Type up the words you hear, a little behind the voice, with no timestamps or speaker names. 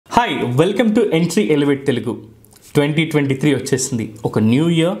Hi welcome to entry elevate Telugu 2023 వచ్చేసింది. ఒక new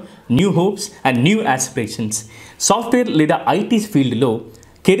year, new hopes and new aspirations. Software లేదా IT ఫీల్డ్లో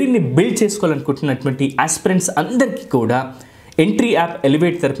కెరీర్ని బిల్డ్ చేసుకోవాలనుకుంటున్నటువంటి ఆస్పిరెంట్స్ అందరికీ కూడా ఎంట్రీ యాప్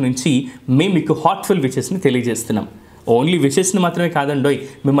ఎలివేట్ తరపు నుంచి మేము మీకు హార్ట్ఫుల్ విషెస్ని తెలియజేస్తున్నాం. ఓన్లీ విషెస్ని మాత్రమే కాదండోయ్,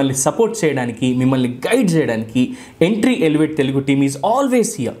 మిమ్మల్ని సపోర్ట్ చేయడానికి, మిమ్మల్ని గైడ్ చేయడానికి entry elevate Telugu team is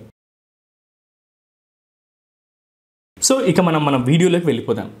always here. So ఇక మన వీడియోలోకి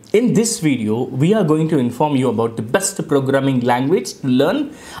వెళ్ళిపోదాం. In this video we're going to inform you about the best programming language to learn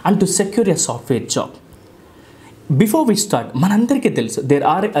and to secure a software job. Before we start, మనందరికీ తెలుసు there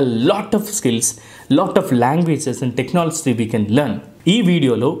are a lot of skills, lot of languages and technology we can learn. ఈ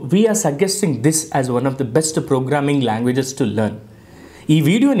వీడియోలో we are suggesting this as one of the best programming languages to learn. ఈ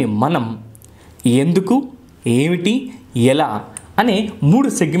వీడియోని మనం ఎందుకు, ఏమిటి, ఎలా అనే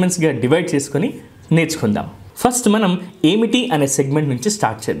 3 సెగ్మెంట్స్గా డివైడ్ చేసుకొని నేర్చుకుందాం. ఫస్ట్ మనం ఏమిటి అనే సెగ్మెంట్ నుంచి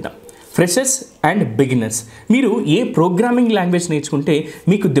స్టార్ట్ చేద్దాం. Freshers and beginners. మీరు ఏ ప్రోగ్రామింగ్ లాంగ్వేజ్ నేర్చుకుంటే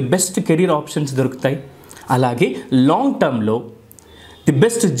మీకు ది బెస్ట్ కెరీర్ ఆప్షన్స్ దొరుకుతాయి, అలాగే లాంగ్ టర్మ్లో ది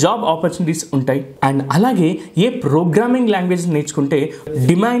బెస్ట్ జాబ్ ఆపర్చునిటీస్ ఉంటాయి. అండ్ అలాగే ఏ ప్రోగ్రామింగ్ లాంగ్వేజ్ నేర్చుకుంటే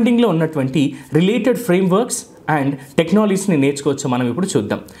డిమాండింగ్లో ఉన్నటువంటి రిలేటెడ్ ఫ్రేమ్వర్క్స్ అండ్ టెక్నాలజీస్ని నేర్చుకోవచ్చు మనం ఇప్పుడు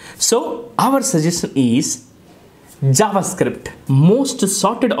చూద్దాం. So our suggestion is JavaScript. Most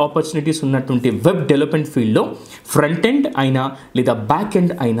sorted opportunities ఉన్నటువంటి వెబ్ డెవలప్మెంట్ ఫీల్డ్లో ఫ్రంట్ ఎండ్ అయినా లేదా బ్యాక్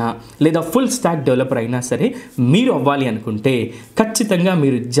ఎండ్ అయినా లేదా ఫుల్ స్టాక్ డెవలపర్ అయినా సరే మీరు అవ్వాలి అనుకుంటే ఖచ్చితంగా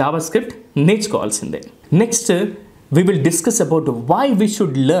మీరు JavaScript నేర్చుకోవాల్సిందే. Next we will discuss about why we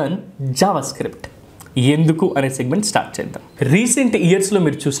should learn JavaScript. ఎందుకు అనే సెగ్మెంట్ స్టార్ట్ చేద్దాం. రీసెంట్ ఇయర్స్లో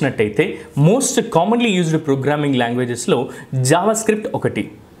మీరు చూసినట్టయితే most commonly used programming లాంగ్వేజెస్లో JavaScript ఒకటి.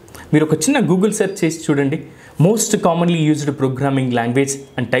 మీరు ఒక చిన్న గూగుల్ సెర్చ్ చేసి చూడండి, most commonly used programming language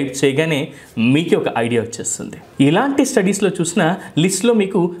అని టైప్ చేయగానే మీకే ఒక ఐడియా వచ్చేస్తుంది. ఇలాంటి స్టడీస్లో చూసిన లిస్ట్లో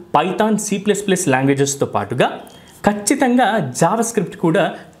మీకు పైథాన్, C++ లాంగ్వేజెస్తో పాటుగా ఖచ్చితంగా JavaScript కూడా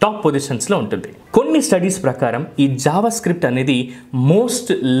టాప్ పొజిషన్స్లో ఉంటుంది. కొన్ని స్టడీస్ ప్రకారం ఈ JavaScript అనేది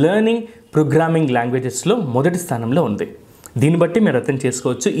మోస్ట్ లెర్నింగ్ ప్రోగ్రామింగ్ లాంగ్వేజెస్లో మొదటి స్థానంలో ఉంది. దీన్ని బట్టి మీరు అర్థం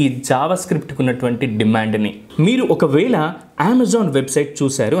చేసుకోవచ్చు ఈ JavaScriptకు ఉన్నటువంటి డిమాండ్ని. మీరు ఒకవేళ అమెజాన్ వెబ్సైట్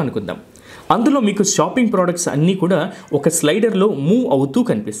చూశారు అనుకుందాం, అందులో మీకు షాపింగ్ ప్రోడక్ట్స్ అన్నీ కూడా ఒక స్లైడర్లో మూవ్ అవుతూ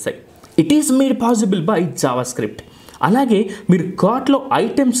కనిపిస్తాయి. It is made possible by JavaScript. అలాగే మీరు కార్ట్లో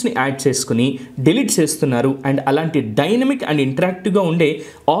ఐటమ్స్ని యాడ్ చేసుకుని డిలీట్ చేస్తున్నారు అండ్ అలాంటి డైనమిక్ అండ్ ఇంటరాక్టివ్గా ఉండే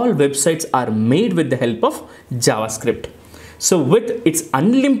all websites are made with the help of JavaScript. So with its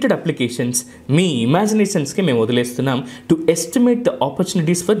unlimited applications మీ ఇమాజినేషన్స్కి మేము వదిలేస్తున్నాం to estimate the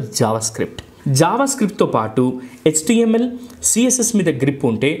opportunities for JavaScriptతో పాటు HTML, CSS మీద grip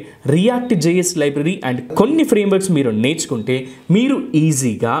ఉంటే రియాక్ట్ JS లైబ్రరీ అండ్ కొన్ని frameworks మీరు నేర్చుకుంటే మీరు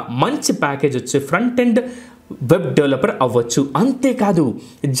ఈజీగా మంచి ప్యాకేజ్ వచ్చే ఫ్రంట్ ఎండ్ వెబ్ డెవలపర్ అవ్వచ్చు. అంతేకాదు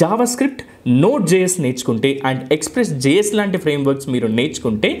JavaScript, Node.js నేర్చుకుంటే అండ్ Express.js లాంటి ఫ్రేమ్వర్క్స్ మీరు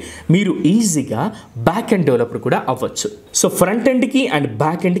నేర్చుకుంటే మీరు ఈజీగా బ్యాక్ ఎండ్ డెవలపర్ కూడా అవ్వచ్చు. సో ఫ్రంట్ ఎండ్కి అండ్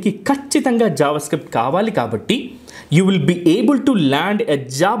బ్యాక్ ఎండ్కి ఖచ్చితంగా JavaScript కావాలి. కాబట్టి you will be able to land a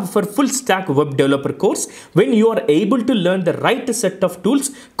job for full stack web developer course when you are able to learn the right set of tools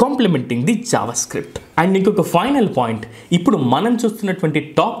complementing the JavaScript. And ఇంకొక final point, ఇప్పుడు మనం చూస్తున్నటువంటి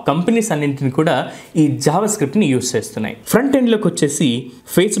top companies అన్నింటిని కూడా ఈ JavaScriptని use చేస్తున్నాయి. Front ఎండ్లోకి వచ్చేసి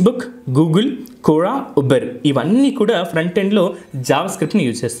Facebook, Google, కోరా, Uber ఇవన్నీ కూడా ఫ్రంట్ ఎండ్లో JavaScriptని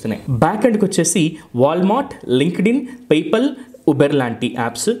యూజ్ చేస్తున్నాయి. బ్యాక్ ఎండ్కి వచ్చేసి వాల్మార్ట్, లింక్డ్ఇన్, పేపల్, ఉబెర్ లాంటి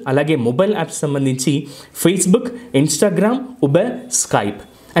యాప్స్, అలాగే మొబైల్ యాప్స్ సంబంధించి Facebook, Instagram, Uber, Skype.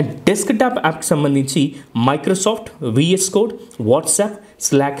 And desktop యాప్కి సంబంధించి Microsoft, VS code, WhatsApp,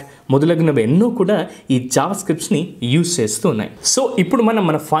 slack మొదలగునవి ఎన్నో కూడా ఈ JavaScriptని యూజ్ చేస్తూ ఉన్నాయి. సో ఇప్పుడు మనం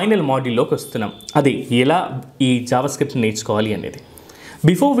మన ఫైనల్ మాడ్యూల్లోకి వస్తున్నాం. అది ఎలా ఈ JavaScript నేర్చుకోవాలి అనేది.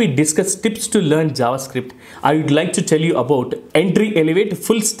 Before we discuss tips to learn JavaScript, I would like to tell you about Entri Elevate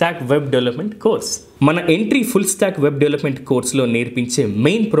Full Stack Web Development course. మన entry full stock web development కోర్సులో నేర్పించే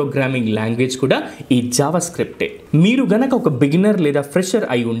మెయిన్ ప్రోగ్రామింగ్ లాంగ్వేజ్ కూడా ఈ JavaScripటే. మీరు గనక ఒక బిగినర్ లేదా ఫ్రెషర్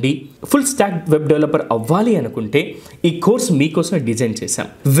అయి ఉండి ఫుల్ స్టాక్ వెబ్ డెవలపర్ అవ్వాలి అనుకుంటే ఈ కోర్స్ మీకోసం డిజైన్ చేశాం.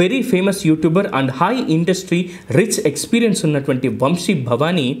 Very famous YouTuber and high industry rich experience ఉన్నటువంటి వంశీ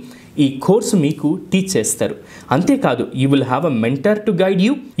భవానీ ఈ కోర్సు మీకు టీచ్ చేస్తారు. అంతేకాదు you will have a mentor to guide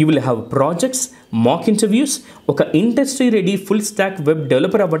you will have projects, mock interviews. ఒక industry ready full stock web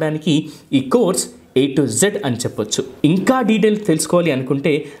developer అవ్వడానికి ఈ కోర్స్ A to Z అని చెప్పొచ్చు. ఇంకా డీటెయిల్స్ తెలుసుకోవాలి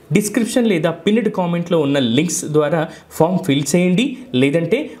అనుకుంటే డిస్క్రిప్షన్ లేదా పిన్డ్ కామెంట్లో ఉన్న లింక్స్ ద్వారా ఫామ్ ఫిల్ చేయండి,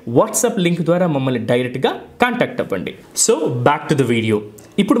 లేదంటే వాట్సాప్ లింక్ ద్వారా మమ్మల్ని డైరెక్ట్గా కాంటాక్ట్ అవ్వండి. So back to the video.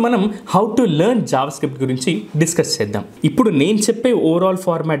 ఇప్పుడు మనం హౌ టు లెర్న్ JavaScript గురించి డిస్కస్ చేద్దాం. ఇప్పుడు నేను చెప్పే ఓవరాల్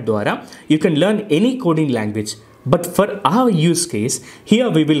ఫార్మాట్ ద్వారా you can learn any coding language but for hour use case here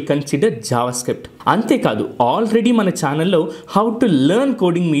we will consider JavaScript. అంతేకాదు ఆల్రెడీ మన ఛానల్లో హౌ టు లెర్న్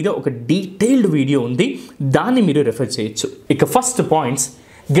కోడింగ్ మీద ఒక డీటెయిల్డ్ వీడియో ఉంది, దాన్ని మీరు రెఫర్ చేయొచ్చు. ఇక first points,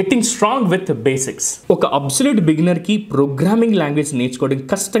 getting strong with basics. ఒక అబ్సల్యూట్ బిగినర్కి ప్రోగ్రామింగ్ లాంగ్వేజ్ నేర్చుకోవడం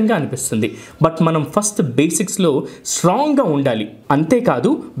కష్టంగా అనిపిస్తుంది, బట్ మనం ఫస్ట్ బేసిక్స్లో స్ట్రాంగ్గా ఉండాలి. అంతేకాదు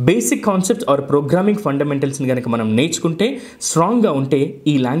బేసిక్ కాన్సెప్ట్స్ ఆర్ ప్రోగ్రామింగ్ ఫండమెంటల్స్ని కనుక మనం నేర్చుకుంటే, స్ట్రాంగ్గా ఉంటే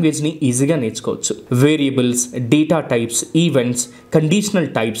ఈ లాంగ్వేజ్ని ఈజీగా నేర్చుకోవచ్చు. Variables, data types, events, conditional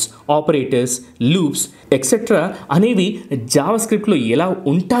types, operators, loops etcetera అనేవి జావాస్క్రిప్ట్లో ఎలా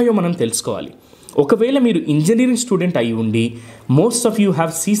ఉంటాయో మనం తెలుసుకోవాలి. ఒకవేళ మీరు ఇంజనీరింగ్ స్టూడెంట్ అయి ఉండి most of you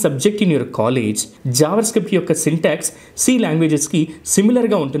have C subject in your college, JavaScript యొక్క సింటాక్స్ సి లాంగ్వేజెస్కి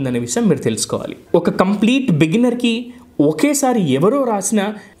సిమిలర్గా ఉంటుందనే విషయం మీరు తెలుసుకోవాలి. ఒక కంప్లీట్ బిగినర్కి ఒకేసారి ఎవరో రాసిన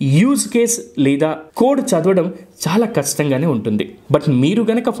యూజ్ కేస్ లేదా కోడ్ చదవడం చాలా కష్టంగానే ఉంటుంది. బట్ మీరు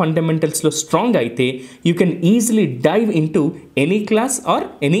గనక ఫండమెంటల్స్లో స్ట్రాంగ్ అయితే you can easily dive in to any class or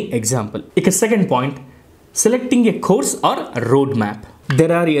any example. ఇక second point, selecting A course are road map.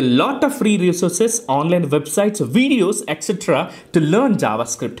 There are a lot of free resources, online websites, videos, etc. to learn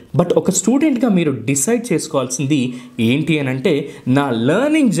JavaScript. But ఒక స్టూడెంట్గా మీరు decide చేసుకోవాల్సింది ఏంటి అని అంటే, నా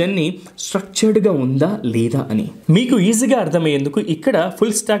learning journey స్ట్రక్చర్డ్గా ఉందా లేదా అని. మీకు ఈజీగా అర్థమయ్యేందుకు ఇక్కడ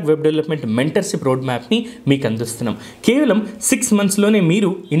full stock web development mentorship road మ్యాప్ని మీకు అందిస్తున్నాం. కేవలం 6 monthsలోనే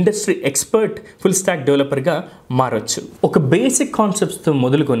మీరు ఇండస్ట్రీ ఎక్స్పర్ట్ ఫుల్ స్టాక్ డెవలపర్గా మారొచ్చు. ఒక బేసిక్ కాన్సెప్ట్స్తో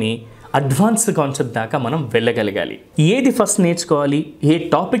మొదలుకొని అడ్వాన్స్డ్ కాన్సెప్ట్ దాకా మనం వెళ్ళగలగాలి. ఏది ఫస్ట్ నేర్చుకోవాలి, ఏ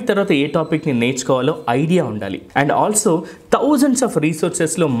టాపిక్ తర్వాత ఏ టాపిక్ని నేర్చుకోవాలో ఐడియా ఉండాలి. అండ్ ఆల్సో థౌజండ్స్ ఆఫ్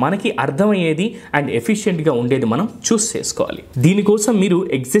రీసోర్సెస్లో మనకి అర్థమయ్యేది అండ్ ఎఫిషియెంట్గా ఉండేది మనం చూస్ చేసుకోవాలి. దీనికోసం మీరు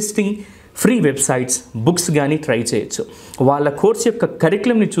ఎగ్జిస్టింగ్ ఫ్రీ వెబ్సైట్స్, బుక్స్ కానీ ట్రై చేయొచ్చు. వాళ్ళ కోర్స్ యొక్క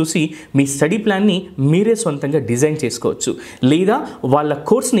కరికులంని చూసి మీ స్టడీ ప్లాన్ని మీరే సొంతంగా డిజైన్ చేసుకోవచ్చు, లేదా వాళ్ళ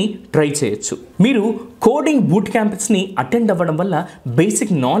కోర్స్ని ట్రై చేయొచ్చు. మీరు కోడింగ్ బూట్ క్యాంప్స్ని అటెండ్ అవ్వడం వల్ల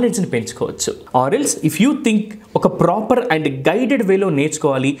బేసిక్ నాలెడ్జ్ని పెంచుకోవచ్చు. Or else if you think ఒక ప్రాపర్ అండ్ గైడెడ్ వేలో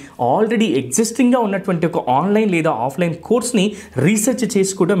నేర్చుకోవాలి, ఆల్రెడీ ఎగ్జిస్టింగ్గా ఉన్నటువంటి ఒక ఆన్లైన్ లేదా ఆఫ్లైన్ కోర్స్ని రీసెర్చ్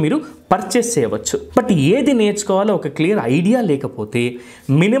చేసి కూడా మీరు పర్చేస్ చేయవచ్చు. బట్ ఏది నేర్చుకోవాలో ఒక క్లియర్ ఐడియా లేకపోతే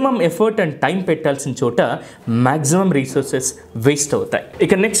మినిమం ఎఫర్ట్ అండ్ టైం పెట్టాల్సిన చోట మ్యాక్సిమం రీసోర్సెస్ వేస్ట్ అవుతాయి.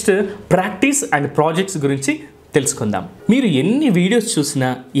 ఇక నెక్స్ట్ ప్రాక్టీస్ అండ్ ప్రాజెక్ట్స్ గురించి తెలుసుకుందాం. మీరు ఎన్ని వీడియోస్ చూసినా,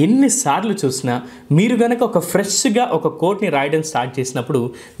 ఎన్నిసార్లు చూసినా, మీరు కనుక ఒక ఫ్రెష్గా ఒక కోడ్ని రాయడం స్టార్ట్ చేసినప్పుడు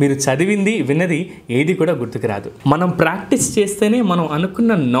మీరు చదివింది విన్నది ఏది కూడా గుర్తుకు రాదు. మనం ప్రాక్టీస్ చేస్తేనే మనం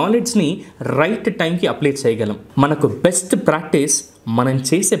అనుకున్న నాలెడ్జ్ని రైట్ టైంకి అప్లై చేయగలం. మనకు బెస్ట్ ప్రాక్టీస్ మనం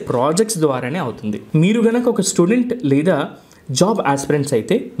చేసే ప్రాజెక్ట్స్ ద్వారానే అవుతుంది. మీరు కనుక ఒక స్టూడెంట్ లేదా జాబ్ ఆస్పిరెంట్స్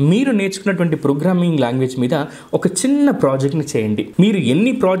అయితే మీరు నేర్చుకున్నటువంటి ప్రోగ్రామింగ్ లాంగ్వేజ్ మీద ఒక చిన్న ప్రాజెక్ట్ని చేయండి. మీరు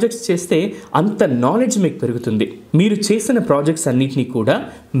ఎన్ని ప్రాజెక్ట్స్ చేస్తే అంత నాలెడ్జ్ మీకు పెరుగుతుంది. మీరు చేసిన ప్రాజెక్ట్స్ అన్నిటినీ కూడా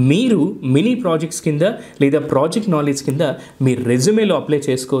మీరు మినీ ప్రాజెక్ట్స్ కింద లేదా ప్రాజెక్ట్ నాలెడ్జ్ కింద మీ రెజ్యూమేలో అప్లై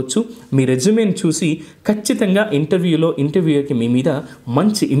చేసుకోవచ్చు. మీ రెజ్యూమేని చూసి ఖచ్చితంగా ఇంటర్వ్యూకి మీ మీద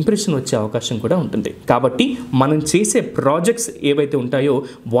మంచి ఇంప్రెషన్ వచ్చే అవకాశం కూడా ఉంటుంది. కాబట్టి మనం చేసే ప్రాజెక్ట్స్ ఏవైతే ఉంటాయో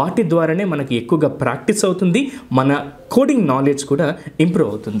వాటి ద్వారానే మనకి ఎక్కువగా ప్రాక్టీస్ అవుతుంది, మన కోడింగ్ నాలెడ్జ్ కూడా ఇంప్రూవ్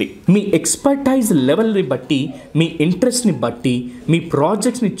అవుతుంది. మీ ఎక్స్పర్టైజ్ లెవెల్ని బట్టి, మీ ఇంట్రెస్ట్ని బట్టి మీ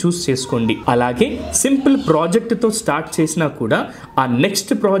ప్రాజెక్ట్స్ని చూస్ చేసుకోండి. అలాగే సింపుల్ ప్రాజెక్ట్తో స్టార్ట్ చేసినా కూడా ఆ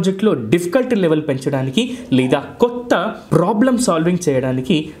నెక్స్ట్ ప్రాజెక్ట్లో డిఫికల్టీ లెవెల్ పెంచడానికి లేదా కొత్త ప్రాబ్లమ్ సాల్వింగ్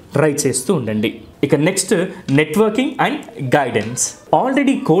చేయడానికి ట్రై చేస్తూ ఉండండి. ఇక next networking and guidance.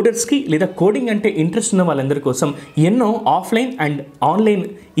 Already కోడర్స్కి లేదా కోడింగ్ అంటే ఇంట్రెస్ట్ ఉన్న వాళ్ళందరి కోసం ఎన్నో ఆఫ్లైన్ అండ్ ఆన్లైన్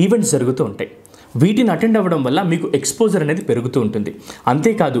ఈవెంట్స్ జరుగుతూ ఉంటాయి. వీటిని అటెండ్ అవ్వడం వల్ల మీకు ఎక్స్పోజర్ అనేది పెరుగుతూ ఉంటుంది.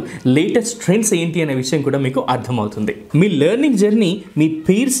 అంతేకాదు లేటెస్ట్ ట్రెండ్స్ ఏంటి అనే విషయం కూడా మీకు అర్థమవుతుంది. మీ లెర్నింగ్ జర్నీ మీ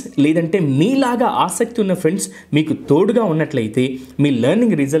పీర్స్ లేదంటే మీలాగా ఆసక్తి ఉన్న ఫ్రెండ్స్ మీకు తోడుగా ఉన్నట్లయితే మీ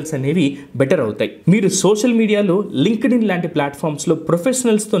లెర్నింగ్ రిజల్ట్స్ అనేవి బెటర్ అవుతాయి. మీరు సోషల్ మీడియాలో లింక్డ్ఇన్ లాంటి ప్లాట్ఫామ్స్లో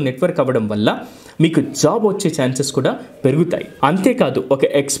ప్రొఫెషనల్స్తో నెట్వర్క్ అవ్వడం వల్ల మీకు జాబ్ వచ్చే ఛాన్సెస్ కూడా పెరుగుతాయి. అంతేకాదు ఒక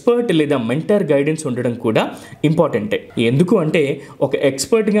ఎక్స్పర్ట్ లేదా మెంటర్ గైడెన్స్ ఉండడం కూడా ఇంపార్టెంటే. ఎందుకు అంటే ఒక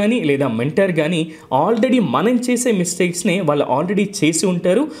ఎక్స్పర్ట్ కానీ లేదా మెంటర్ కానీ ఆల్రెడీ మనం చేసే మిస్టేక్స్ని వాళ్ళు ఆల్రెడీ చేసి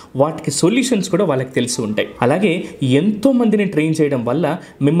ఉంటారు, వాటికి సొల్యూషన్స్ కూడా వాళ్ళకి తెలిసి ఉంటాయి. అలాగే ఎంతో మందిని ట్రైన్ చేయడం వల్ల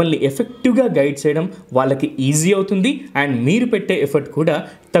మిమ్మల్ని ఎఫెక్టివ్గా గైడ్ చేయడం వాళ్ళకి ఈజీ అవుతుంది అండ్ మీరు పెట్టే ఎఫర్ట్ కూడా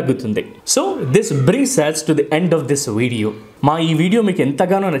తగ్గుతుంది. So this brings us to the end of this video. మా ఈ వీడియో మీకు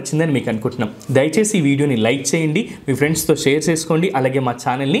ఎంతగానో నచ్చిందని మీకు అనుకుంటున్నాం. దయచేసి ఈ వీడియోని లైక్ చేయండి, మీ ఫ్రెండ్స్తో షేర్ చేసుకోండి, అలాగే మా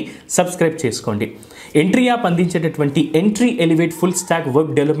ఛానల్ని సబ్స్క్రైబ్ చేసుకోండి. Entry app అందించేటటువంటి entry elevate full stock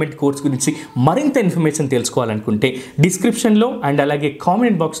web development course గురించి మరింత ఇన్ఫర్మేషన్ తెలుసుకోవాలనుకుంటే డిస్క్రిప్షన్లో అండ్ అలాగే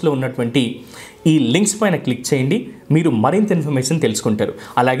కామెంట్ బాక్స్లో ఉన్నటువంటి ఈ లింక్స్ పైన క్లిక్ చేయండి, మీరు మరింత ఇన్ఫర్మేషన్ తెలుసుకుంటారు.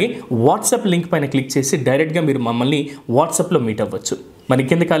 అలాగే వాట్సాప్ లింక్ పైన క్లిక్ చేసి డైరెక్ట్గా మీరు మమ్మల్ని వాట్సాప్లో మీట్ అవ్వచ్చు. మరి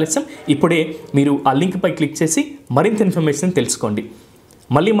కిందకి ఆలస్యం ఇప్పుడే మీరు ఆ లింక్పై క్లిక్ చేసి మరింత ఇన్ఫర్మేషన్ తెలుసుకోండి.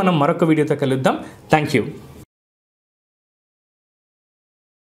 మళ్ళీ మనం మరొక వీడియోతో కలుద్దాం. Thank you.